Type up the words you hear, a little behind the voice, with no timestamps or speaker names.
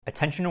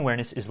Attention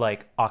awareness is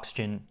like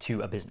oxygen to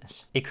a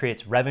business. It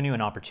creates revenue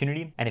and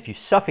opportunity, and if you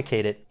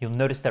suffocate it, you'll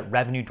notice that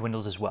revenue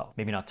dwindles as well.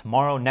 Maybe not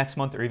tomorrow, next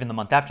month, or even the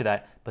month after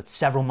that, but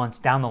several months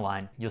down the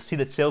line, you'll see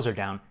that sales are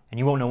down and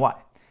you won't know why.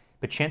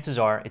 But chances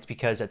are it's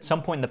because at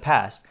some point in the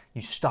past,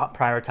 you stopped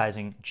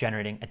prioritizing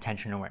generating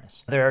attention and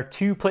awareness. There are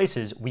two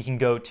places we can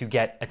go to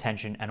get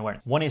attention and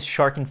awareness. One is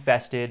shark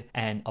infested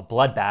and a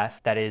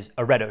bloodbath, that is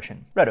a red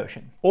ocean.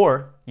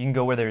 Or you can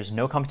go where there's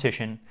no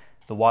competition,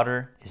 the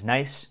water is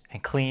nice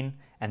and clean,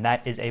 and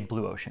that is a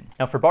blue ocean.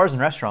 Now for bars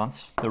and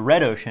restaurants, the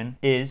red ocean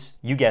is,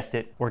 you guessed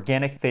it,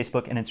 organic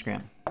Facebook and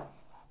Instagram.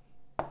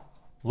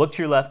 Look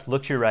to your left,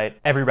 look to your right,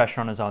 every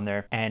restaurant is on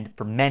there, and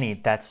for many,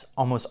 that's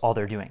almost all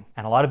they're doing.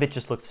 And a lot of it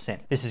just looks the same.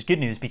 This is good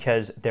news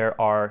because there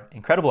are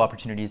incredible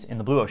opportunities in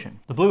the blue ocean.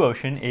 The blue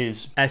ocean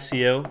is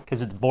SEO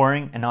because it's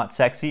boring and not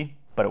sexy,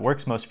 but it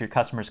works. Most of your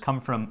customers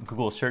come from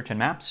Google search and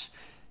maps.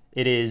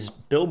 It is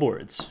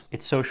billboards,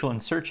 it's social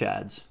and search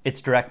ads,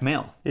 it's direct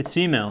mail, it's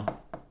email,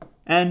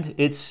 and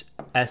it's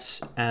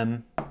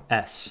SMS.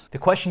 The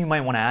question you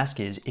might want to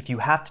ask is, if you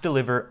have to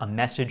deliver a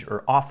message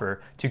or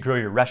offer to grow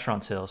your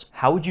restaurant sales,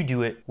 how would you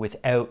do it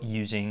without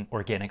using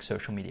organic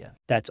social media?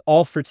 That's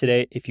all for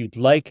today. If you'd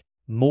like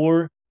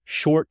more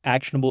short,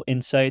 actionable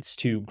insights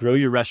to grow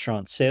your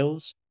restaurant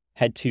sales,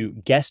 head to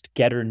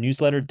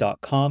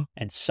guestgetternewsletter.com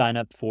and sign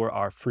up for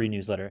our free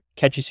newsletter.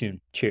 Catch you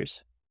soon.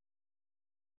 Cheers.